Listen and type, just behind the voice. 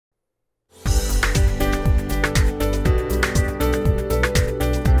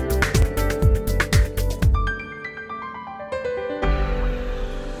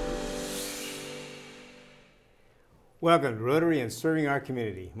Welcome to Rotary and Serving Our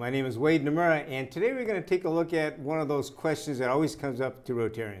Community. My name is Wade Nomura, and today we're going to take a look at one of those questions that always comes up to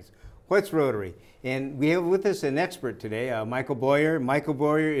Rotarians. What's Rotary? And we have with us an expert today, Michael Boyer. Michael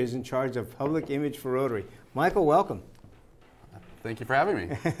Boyer is in charge of public image for Rotary. Michael, welcome. Thank you for having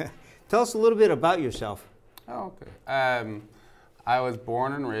me. Tell us a little bit about yourself. Oh, okay. I was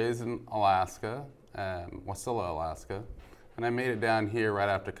born and raised in Alaska, Wasilla, Alaska, and I made it down here right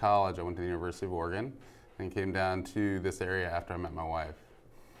after college. I went to the University of Oregon and came down to this area after I met my wife.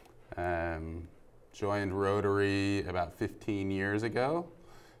 Joined Rotary about 15 years ago,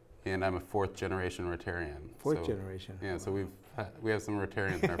 and I'm a fourth generation Rotarian. Fourth generation. Yeah, so we have some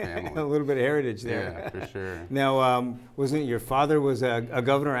Rotarians in our family. A little bit of heritage there. Yeah, for sure. Now, wasn't your father was a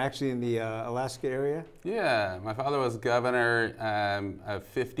governor actually in the Alaska area? Yeah, my father was governor of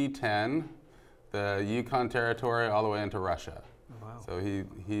 5010, the Yukon Territory, all the way into Russia. Wow. So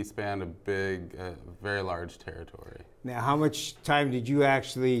he spanned a big, very large territory. Now, how much time did you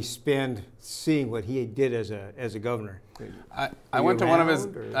actually spend seeing what he did as a governor? I went to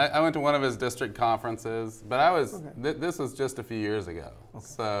one of his district conferences, but I was this was just a few years ago. Okay.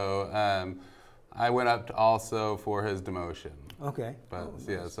 So I went up also for his demotion. Okay. But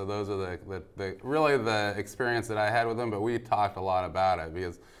yeah, so those are the really the experience that I had with him. But we talked a lot about it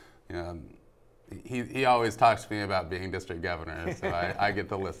because, you know, he always talks to me about being district governor, so I get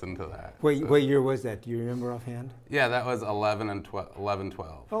to listen to that. What year was that? Do you remember offhand? Yeah, that was 11, 12.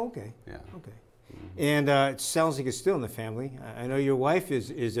 Oh, okay. Yeah. Okay. And it sounds like it's still in the family. I know your wife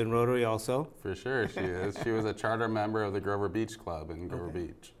is in Rotary also. For sure, she is. She was a charter member of the Grover Beach Club in Grover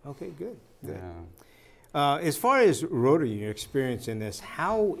Beach. Okay, good. Yeah. As far as Rotary, your experience in this,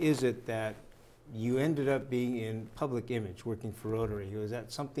 how is it that you ended up being in public image, working for Rotary? Was that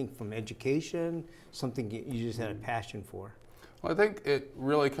something from education, something you just had a passion for? Well, I think it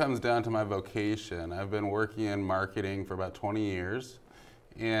really comes down to my vocation. I've been working in marketing for about 20 years,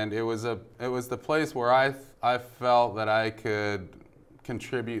 and it was the place where I felt that I could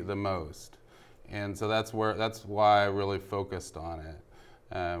contribute the most, and so that's why I really focused on it.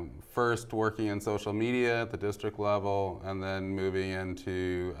 First working in social media at the district level, and then moving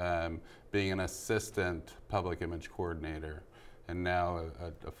into being an assistant public image coordinator, and now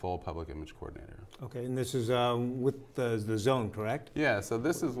a full public image coordinator. Okay, and this is with the zone, correct? Yeah, so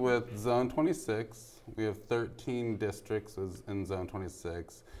this is with Zone 26. We have 13 districts in Zone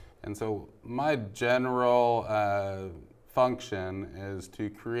 26. And so my general function is to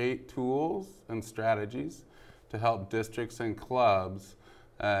create tools and strategies to help districts and clubs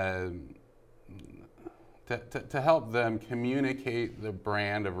to help them communicate the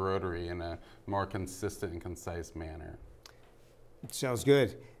brand of Rotary in a more consistent and concise manner. Sounds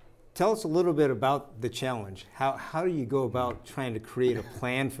good. Tell us a little bit about the challenge. How do you go about trying to create a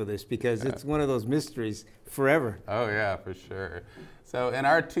plan for this? Because it's one of those mysteries forever. Oh yeah, for sure. So in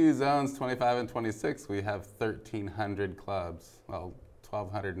our two zones, 25 and 26, we have 1,300 clubs, well,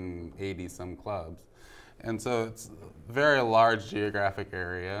 1,280 some clubs. And so it's a very large geographic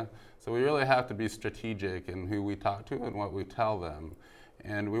area. So we really have to be strategic in who we talk to and what we tell them.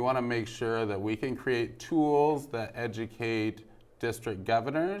 And we want to make sure that we can create tools that educate district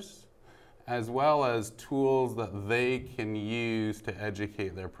governors, as well as tools that they can use to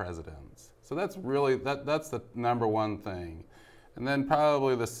educate their presidents. So that's really, that's the number one thing. And then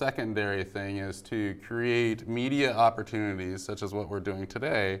probably the secondary thing is to create media opportunities, such as what we're doing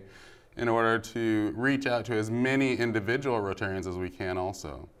today, in order to reach out to as many individual Rotarians as we can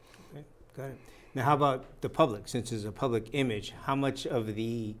also. Okay, got it. Now how about the public? Since it's a public image, how much of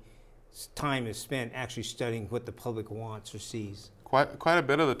the time is spent actually studying what the public wants or sees? Quite a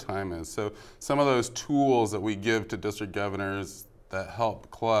bit of the time is. So some of those tools that we give to district governors that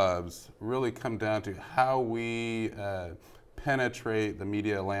help clubs really come down to how we penetrate the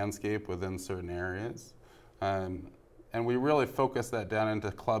media landscape within certain areas. And we really focus that down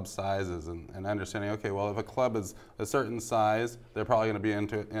into club sizes and understanding, okay, well, if a club is a certain size, they're probably going to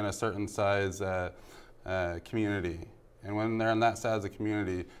be in a certain size community. And when they're in that size of the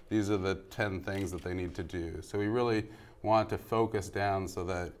community, these are the 10 things that they need to do. So we really want to focus down so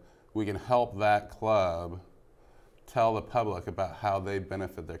that we can help that club tell the public about how they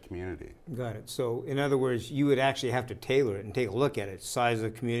benefit their community. Got it. So in other words, you would actually have to tailor it and take a look at it. Size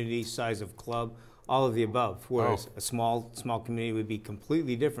of community, size of club, all of the above. Whereas a small community would be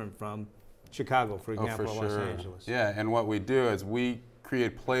completely different from Chicago, for example, or Los Angeles. Yeah, and what we do is we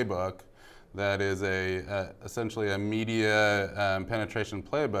create a playbook that is essentially a media penetration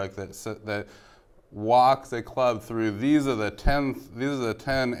playbook that walks a club through. These are the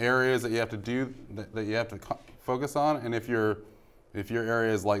 10 areas that you have to do, that you have to focus on. And if you're if your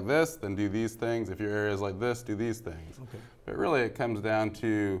area is like this, then do these things. If your area is like this, do these things. Okay. But really it comes down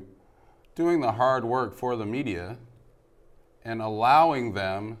to doing the hard work for the media and allowing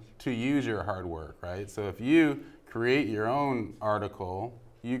them to use your hard work, right? So if you create your own article,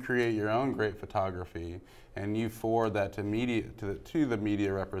 you create your own great photography, and you forward that to media, to the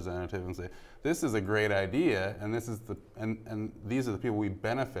media representative and say, this is a great idea, and this is and these are the people we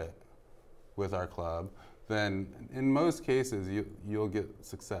benefit with our club, then in most cases you'll get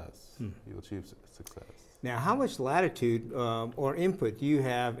success. You'll achieve success. Now, how much latitude or input do you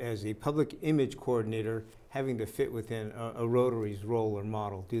have as a public image coordinator having to fit within a Rotary's role or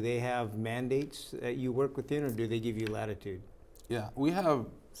model? Do they have mandates that you work within, or do they give you latitude? Yeah, we have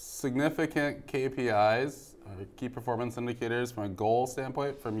significant KPIs, key performance indicators, from a goal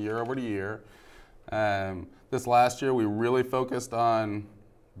standpoint from year over to year. This last year we really focused on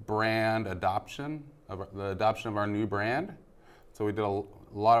brand adoption, the adoption of our new brand. So we did a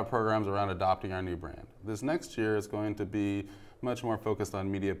lot of programs around adopting our new brand. This next year is going to be much more focused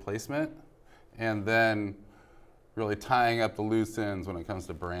on media placement and then really tying up the loose ends when it comes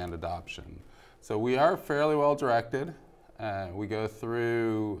to brand adoption. So we are fairly well directed. We go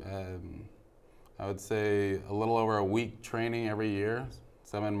through, I would say, a little over a week training every year,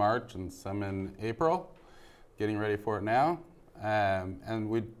 some in March and some in April, getting ready for it now. And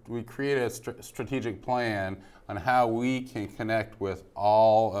we create a strategic plan on how we can connect with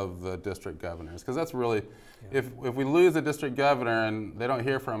all of the district governors, because that's really, if we lose a district governor and they don't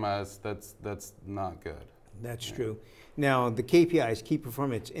hear from us, that's not good. That's true. Now, the KPIs, key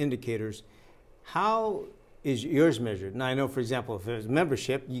performance indicators, how is yours measured? Now, I know, for example, if there's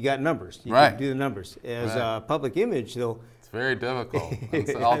membership, you got numbers. You can do the numbers. As public image, though, it's very difficult. And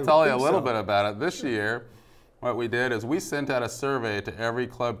so I'll tell you a little bit about it. This year, what we did is we sent out a survey to every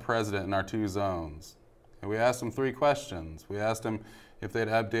club president in our 2 zones. And we asked them 3 questions. We asked them if they'd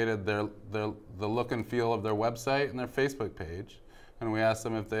updated the look and feel of their website and their Facebook page. And we asked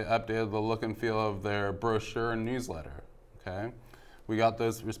them if they updated the look and feel of their brochure and newsletter. Okay? We got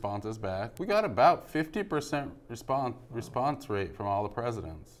those responses back. We got about 50% response rate from all the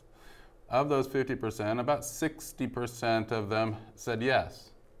presidents. Of those 50%, about 60% of them said yes.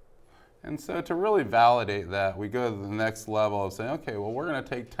 And so to really validate that, we go to the next level of saying, okay, well, we're going to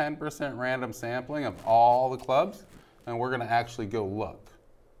take 10% random sampling of all the clubs, and we're going to actually go look.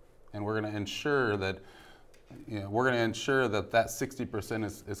 And we're going to ensure that, that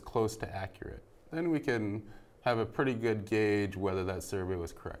 60% is close to accurate. Then we can have a pretty good gauge whether that survey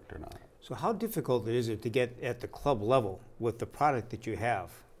was correct or not. So how difficult is it to get at the club level with the product that you have?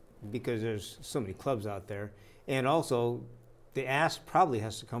 Because there's so many clubs out there. And also, the ask probably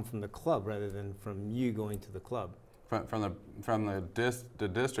has to come from the club rather than from you going to the club. From the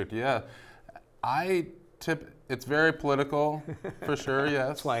district, yeah. It's very political, for sure, yes.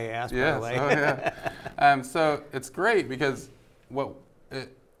 That's why I asked. Yes, yeah. So it's great because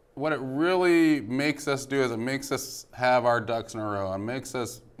what it really makes us do is it makes us have our ducks in a row and makes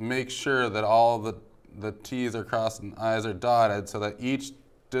us make sure that all the T's are crossed and I's are dotted, so that each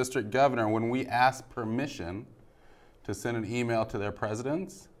district governor, when we ask permission to send an email to their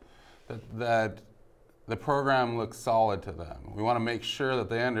presidents, that the program looks solid to them. We want to make sure that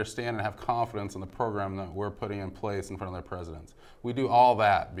they understand and have confidence in the program that we're putting in place in front of their presidents. We do all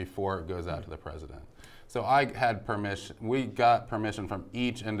that before it goes out to the president. So I had permission, we got permission from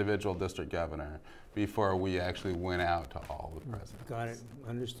each individual district governor before we actually went out to all the presidents. Got it,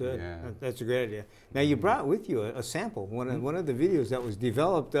 understood. Yeah. That's a great idea. Now you brought with you a sample, one of the videos that was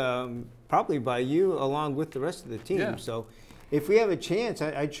developed probably by you along with the rest of the team. Yeah. So if we have a chance,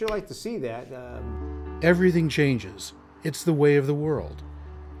 I'd sure like to see that. Everything changes. It's the way of the world.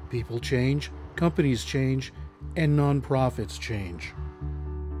 People change, companies change, and nonprofits change.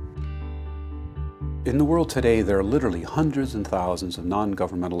 In the world today, there are literally hundreds and thousands of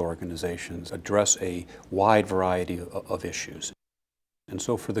non-governmental organizations that address a wide variety of issues. And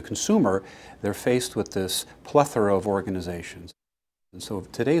so for the consumer, they're faced with this plethora of organizations. And so in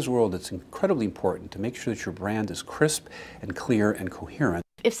today's world, it's incredibly important to make sure that your brand is crisp and clear and coherent.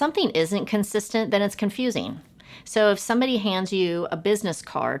 If something isn't consistent, then it's confusing. So if somebody hands you a business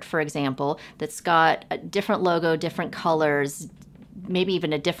card, for example, that's got a different logo, different colors, maybe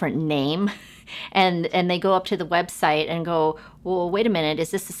even a different name, and they go up to the website and go, well, wait a minute, is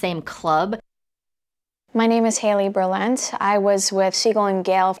this the same club? My name is Haley Berlant. I was with Siegel and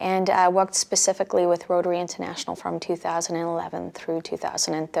Gale and worked specifically with Rotary International from 2011 through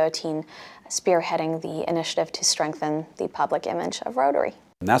 2013, spearheading the initiative to strengthen the public image of Rotary.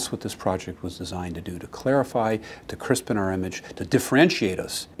 And that's what this project was designed to do, to clarify, to crispen our image, to differentiate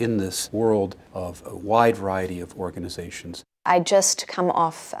us in this world of a wide variety of organizations. I just come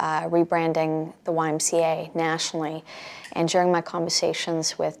off rebranding the YMCA nationally, and during my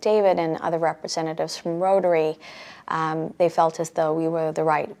conversations with David and other representatives from Rotary, they felt as though we were the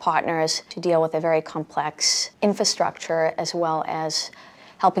right partners to deal with a very complex infrastructure, as well as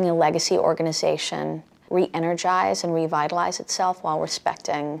helping a legacy organization re-energize and revitalize itself while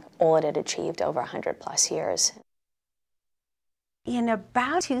respecting all it had achieved over 100+ years. In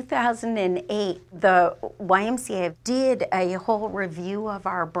about 2008, the YMCA did a whole review of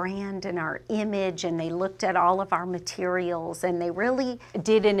our brand and our image, and they looked at all of our materials, and they really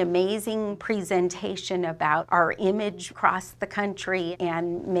did an amazing presentation about our image across the country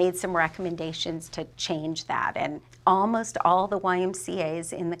and made some recommendations to change that. And almost all the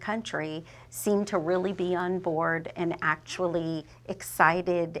YMCAs in the country seem to really be on board and actually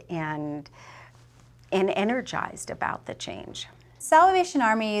excited and energized about the change. Salvation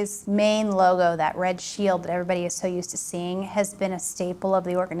Army's main logo, that red shield that everybody is so used to seeing, has been a staple of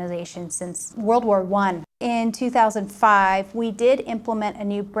the organization since World War I. In 2005, we did implement a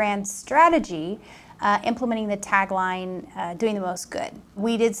new brand strategy, implementing the tagline, doing the most good.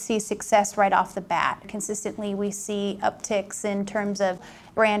 We did see success right off the bat. Consistently, we see upticks in terms of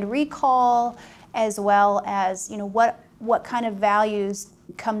brand recall, as well as what kind of values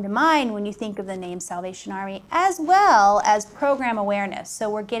come to mind when you think of the name Salvation Army, as well as program awareness. So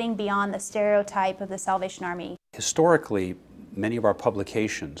we're getting beyond the stereotype of the Salvation Army. Historically, many of our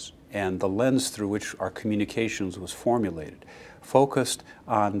publications and the lens through which our communications was formulated focused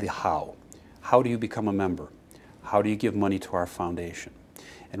on the how. How do you become a member? How do you give money to our foundation?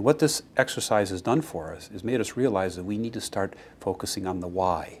 And what this exercise has done for us is made us realize that we need to start focusing on the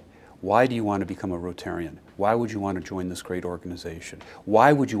why. Why do you want to become a Rotarian? Why would you want to join this great organization?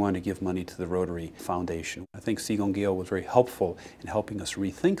 Why would you want to give money to the Rotary Foundation? I think Siegel and Gale was very helpful in helping us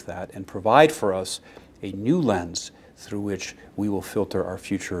rethink that and provide for us a new lens through which we will filter our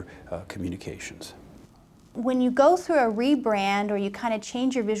future communications. When you go through a rebrand or you kind of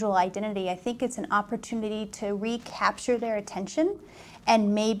change your visual identity, I think it's an opportunity to recapture their attention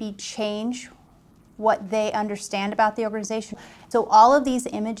and maybe change what they understand about the organization. So all of these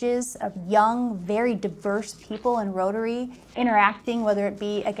images of young, very diverse people in Rotary interacting, whether it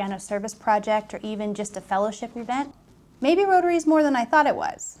be, again, a service project or even just a fellowship event, maybe Rotary is more than I thought it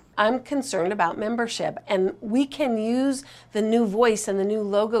was. I'm concerned about membership, and we can use the new voice and the new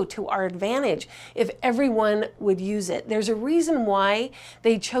logo to our advantage if everyone would use it. There's a reason why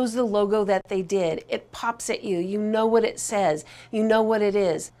they chose the logo that they did. It pops at you. You know what it says. You know what it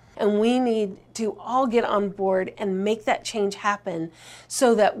is. And we need to all get on board and make that change happen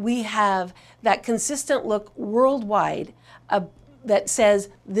so that we have that consistent look worldwide that says,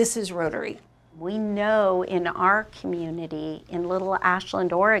 this is Rotary. We know in our community in Little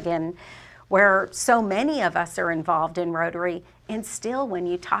Ashland, Oregon, where so many of us are involved in Rotary, and still when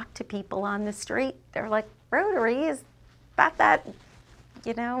you talk to people on the street, they're like, Rotary is that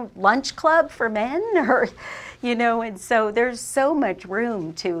lunch club for men, or, and so there's so much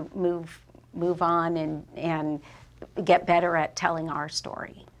room to move on and get better at telling our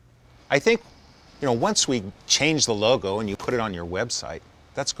story. I think, once we change the logo and you put it on your website,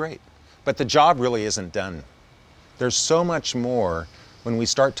 that's great. But the job really isn't done. There's so much more when we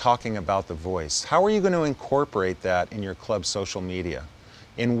start talking about the voice. How are you going to incorporate that in your club's social media,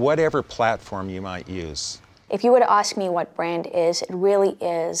 in whatever platform you might use? If you were to ask me what brand is, it really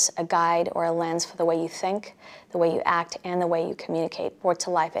is a guide or a lens for the way you think, the way you act, and the way you communicate, brought to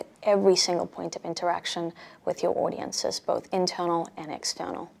life at every single point of interaction with your audiences, both internal and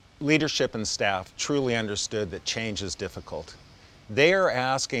external. Leadership and staff truly understood that change is difficult. They are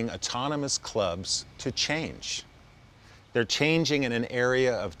asking autonomous clubs to change. They're changing in an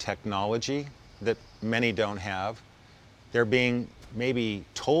area of technology that many don't have. They're being maybe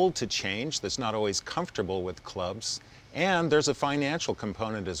told to change that's not always comfortable with clubs, and there's a financial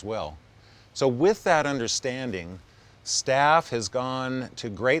component as well. So with that understanding, staff has gone to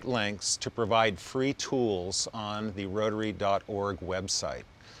great lengths to provide free tools on the Rotary.org website.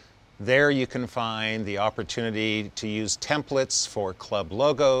 There you can find the opportunity to use templates for club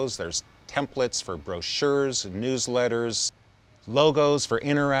logos. There's templates for brochures and newsletters, logos for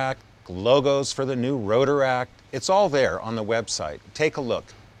Interact, logos for the new Rotaract. It's all there on the website. Take a look.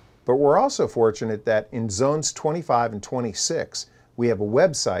 But we're also fortunate that in zones 25 and 26, we have a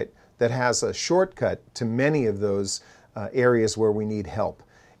website that has a shortcut to many of those areas where we need help.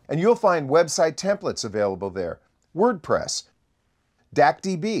 And you'll find website templates available there. WordPress,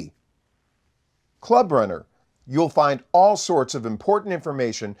 DACDB, Club Runner. You'll find all sorts of important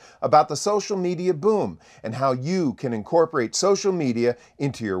information about the social media boom and how you can incorporate social media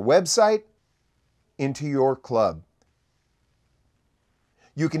into your website, into your club.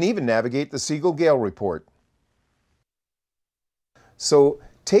 You can even navigate the Siegel-Gale report. So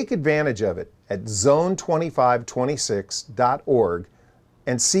take advantage of it at zone2526.org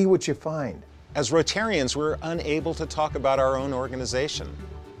and see what you find. As Rotarians, we're unable to talk about our own organization.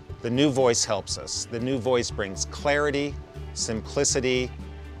 The new voice helps us. The new voice brings clarity, simplicity,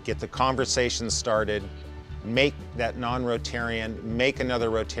 get the conversation started, make that non-Rotarian, make another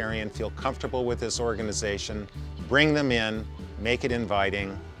Rotarian feel comfortable with this organization, bring them in, make it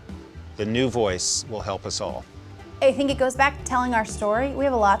inviting. The new voice will help us all. I think it goes back to telling our story. We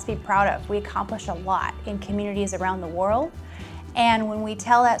have a lot to be proud of. We accomplish a lot in communities around the world. And when we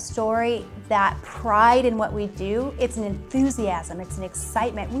tell that story, that pride in what we do, it's an enthusiasm, it's an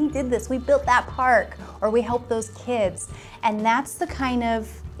excitement. We did this, we built that park, or we helped those kids. And that's the kind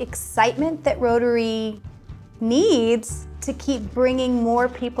of excitement that Rotary needs to keep bringing more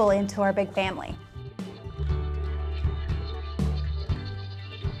people into our big family.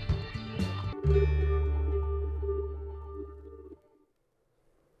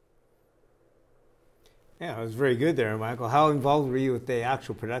 Yeah, it was very good there, Michael. How involved were you with the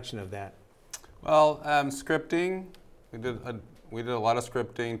actual production of that? Well, scripting, we did a lot of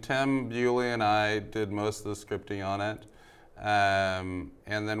scripting. Tim Bewley and I did most of the scripting on it. And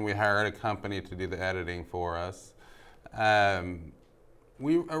then we hired a company to do the editing for us.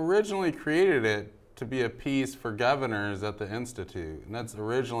 We originally created it to be a piece for governors at the Institute, and that's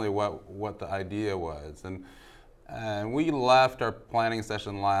originally what the idea was. And we left our planning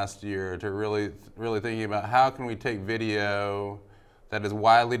session last year to really thinking about how can we take video that is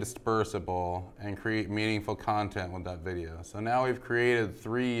widely dispersible and create meaningful content with that video. So now we've created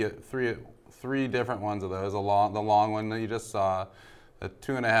three different ones of those, the long one that you just saw, a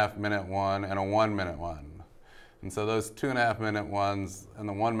 2.5-minute one, and a 1-minute one. And so those 2.5-minute ones and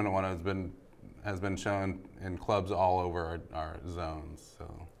the 1-minute one has been shown in clubs all over our zones.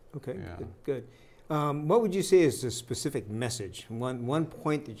 So, okay, yeah. good. What would you say is the specific message? One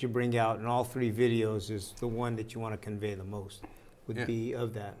point that you bring out in all three videos is the one that you want to convey the most. Would be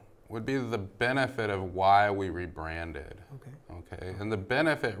of that? Would be the benefit of why we rebranded. Okay. Okay, and the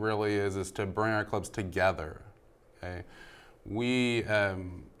benefit really is to bring our clubs together. Okay, we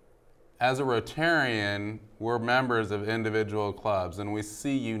as a Rotarian, we're members of individual clubs, and we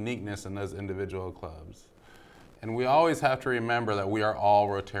see uniqueness in those individual clubs. And we always have to remember that we are all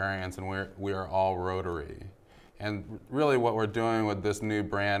Rotarians and we are all Rotary. And really what we're doing with this new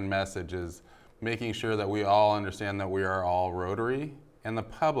brand message is making sure that we all understand that we are all Rotary and the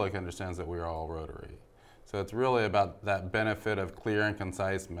public understands that we are all Rotary. So it's really about that benefit of clear and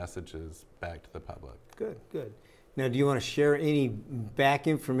concise messages back to the public. Good, good. Now, do you want to share any back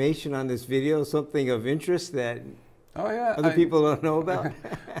information on this video, something of interest that other people don't know about?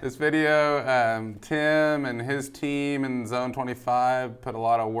 This video, Tim and his team in Zone 25 put a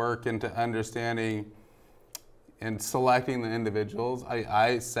lot of work into understanding and selecting the individuals.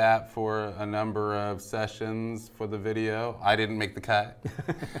 I sat for a number of sessions for the video. I didn't make the cut.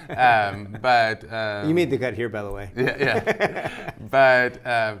 But you made the cut here, by the way. Yeah.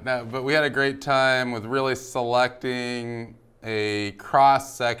 But we had a great time with really selecting a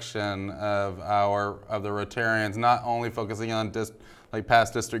cross section of the Rotarians, not only focusing on like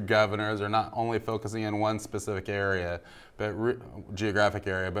past district governors, or not only focusing in one specific area, but geographic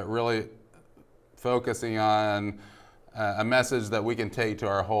area, but really focusing on a message that we can take to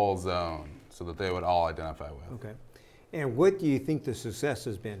our whole zone, so that they would all identify with. Okay. And what do you think the success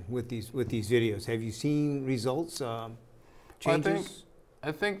has been with these videos? Have you seen results, changes? Well,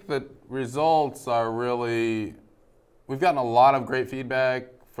 I think that results are really. We've gotten a lot of great feedback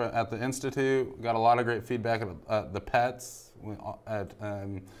at the Institute. We got a lot of great feedback at the pets. At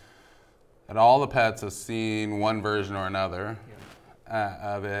all the pets have seen one version or another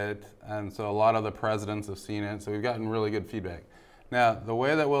of it, and so a lot of the presidents have seen it. So we've gotten really good feedback. Now, the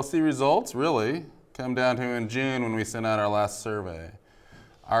way that we'll see results really come down to in June when we send out our last survey.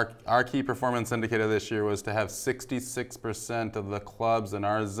 Our key performance indicator this year was to have 66% of the clubs in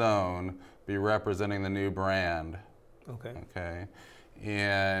our zone be representing the new brand. Okay. Okay.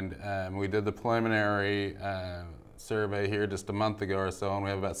 And we did the preliminary survey here just a month ago or so, and we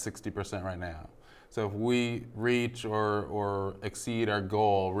have about 60% right now. So if we reach or exceed our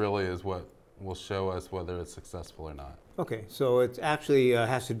goal, really is what will show us whether it's successful or not. Okay, so it actually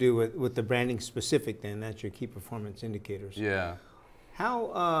has to do with the branding specific then. That's your key performance indicators. Yeah.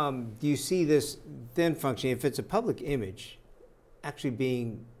 How do you see this then functioning, if it's a public image, actually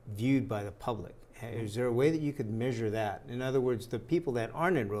being viewed by the public? Is there a way that you could measure that? In other words, the people that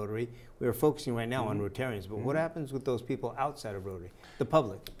aren't in Rotary, we are focusing right now on Rotarians, but what happens with those people outside of Rotary, the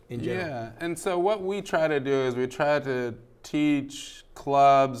public in general? Yeah, and so what we try to do is we try to teach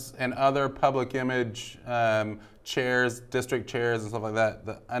clubs and other public image chairs, district chairs and stuff like that,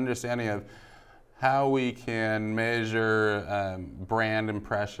 the understanding of how we can measure brand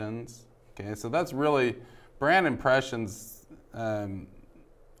impressions. Okay, so that's really, brand impressions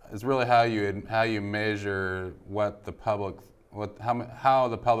is really how you measure what the public, how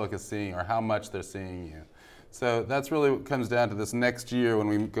the public is seeing or how much they're seeing you. So that's really what comes down to this next year when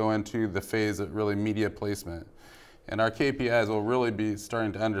we go into the phase of really media placement. And our KPIs will really be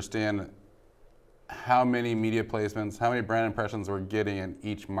starting to understand how many media placements, how many brand impressions we're getting in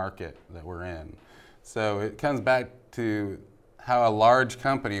each market that we're in. So it comes back to how a large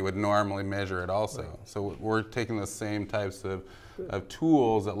company would normally measure it also. Right. So we're taking the same types of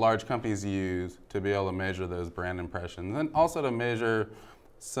tools that large companies use to be able to measure those brand impressions and also to measure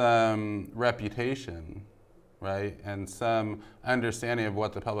some reputation, right? And some understanding of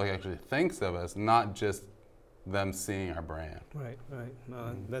what the public actually thinks of us, not just them seeing our brand. Right, right.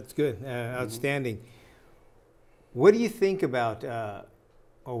 That's good. Outstanding. What do you think about,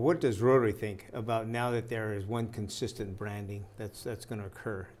 or what does Rotary think about now that there is one consistent branding that's going to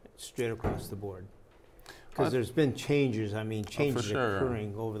occur straight across the board? Because there's been changes. I mean, changes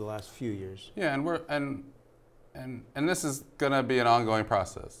occurring over the last few years. Yeah, and this is going to be an ongoing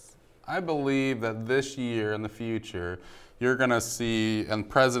process. I believe that this year in the future, you're going to see, and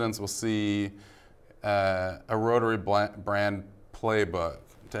presidents will see, a Rotary brand playbook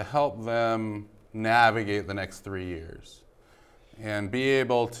to help them navigate the next 3 years and be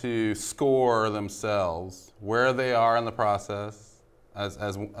able to score themselves where they are in the process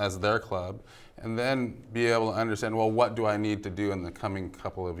as their club, and then be able to understand, well, what do I need to do in the coming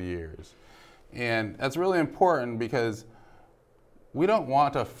couple of years? And that's really important because we don't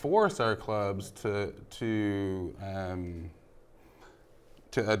want to force our clubs to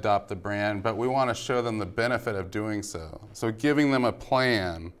adopt the brand, but we want to show them the benefit of doing so. So giving them a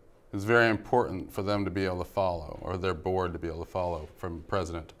plan is very important for them to be able to follow, or their board to be able to follow from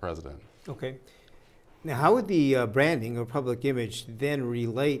president to president. Okay. Now, how would the branding or public image then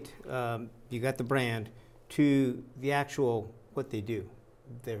relate, you got the brand, to the actual, what they do,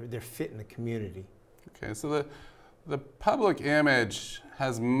 their fit in the community? Okay, so the public image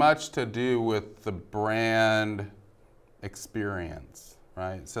has much to do with the brand experience,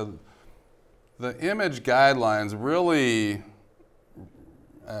 right? So the image guidelines really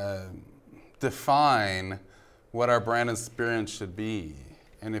define what our brand experience should be.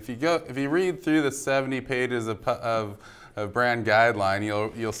 And if you read through the 70 pages of brand guideline,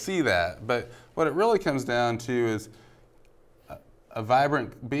 you'll see that. But what it really comes down to is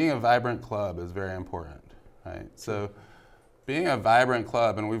being a vibrant club is very important, right? So being a vibrant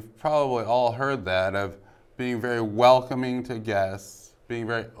club, and we've probably all heard that, of being very welcoming to guests, being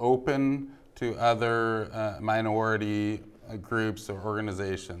very open to other minority groups or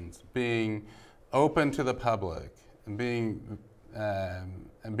organizations, being open to the public, and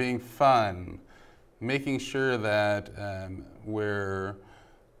being fun, making sure that we're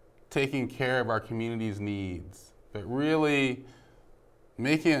taking care of our community's needs, but really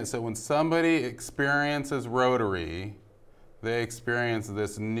making it so when somebody experiences Rotary, they experience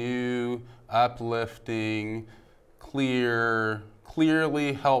this new, uplifting,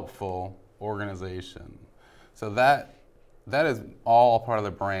 clearly helpful organization. So that is all part of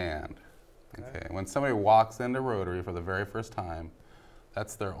the brand. Okay. When somebody walks into Rotary for the very first time,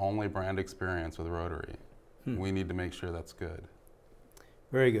 that's their only brand experience with Rotary. We need to make sure that's good.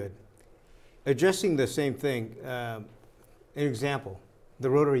 Very good. Addressing the same thing, an example, the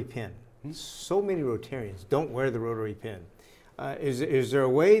Rotary pin. So many Rotarians don't wear the Rotary pin. Is there a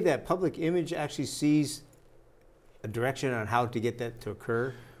way that public image actually sees a direction on how to get that to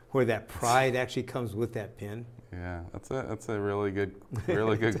occur, where that pride actually comes with that pin? Yeah, that's a really good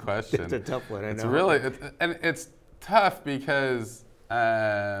question. It's a tough one, I know. It's really, and it's tough because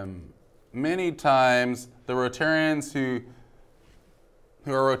many times the Rotarians who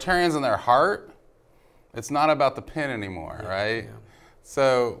are Rotarians in their heart, it's not about the pin anymore, right? Yeah.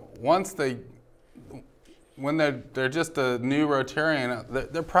 So when they're just a new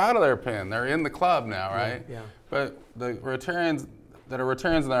Rotarian, they're proud of their pin. They're in the club now, right? Yeah. But the Rotarians that are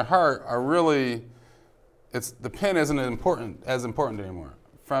Rotarians in their heart are really, the pin isn't as important anymore.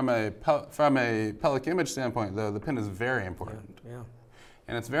 From a public image standpoint, though, the pin is very important. Yeah.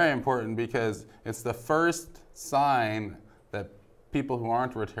 And it's very important because it's the first sign that people who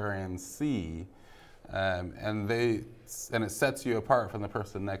aren't Rotarians see, and it sets you apart from the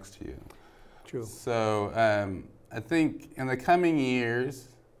person next to you. True. So I think in the coming years,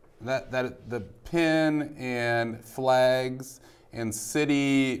 that the pin and flags and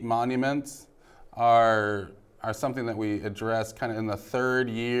city monuments are are something that we address kind of in the third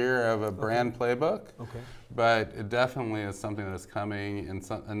year of a brand playbook. Okay. But it definitely is something that is coming,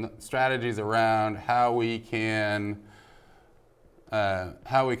 and strategies around how we can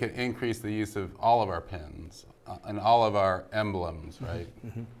increase the use of all of our pins and all of our emblems, right?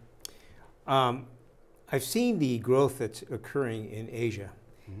 Mm-hmm. I've seen the growth that's occurring in Asia,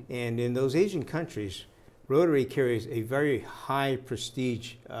 and in those Asian countries, Rotary carries a very high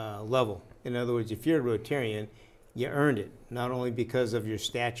prestige level. In other words, if you're a Rotarian, you earned it, not only because of your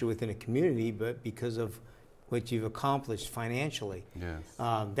stature within a community, but because of what you've accomplished financially. Yes.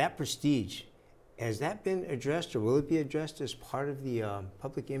 That prestige, has that been addressed, or will it be addressed as part of the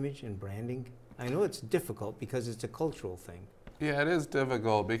public image and branding? I know it's difficult because it's a cultural thing. Yeah, it is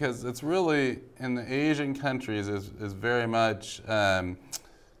difficult because it's really, in the Asian countries, is very much,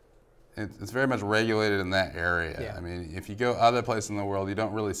 it's very much regulated in that area. Yeah. I mean, if you go other places in the world, you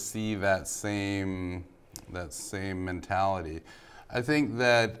don't really see that same mentality. I think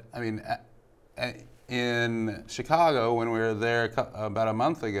that, I mean, in Chicago, when we were there about a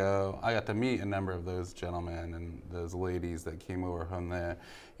month ago, I got to meet a number of those gentlemen and those ladies that came over from there.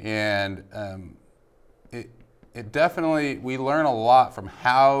 And it definitely, we learn a lot from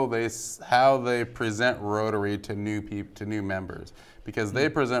how they present Rotary to new members, because they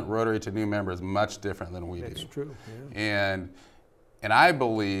present Rotary to new members much different than we do. That's true. Yeah. And I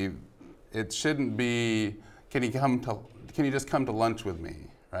believe it shouldn't be, can you just come to lunch with me,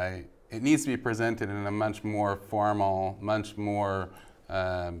 right? It needs to be presented in a much more formal, much more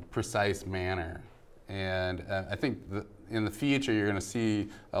precise manner. And I think in the future you're going to see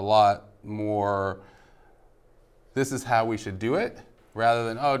a lot more, this is how we should do it, rather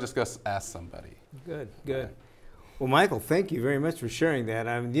than, oh, just go ask somebody. Good, good. Well, Michael, thank you very much for sharing that.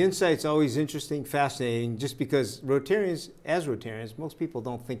 The insight's always interesting, fascinating, just because as Rotarians, most people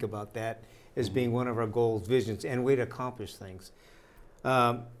don't think about that as being one of our goals, visions, and way to accomplish things.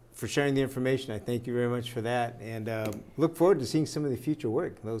 For sharing the information, I thank you very much for that, and look forward to seeing some of the future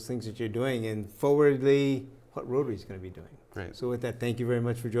work, those things that you're doing, and forwardly what Rotary's going to be doing. Great. So with that, thank you very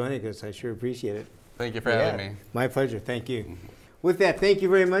much for joining us. I sure appreciate it. Thank you for having me. My pleasure. Thank you. With that, thank you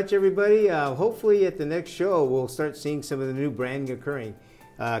very much, everybody. Hopefully at the next show, we'll start seeing some of the new branding occurring.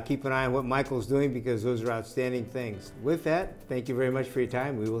 Keep an eye on what Michael's doing, because those are outstanding things. With that, thank you very much for your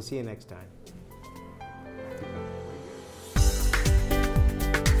time. We will see you next time.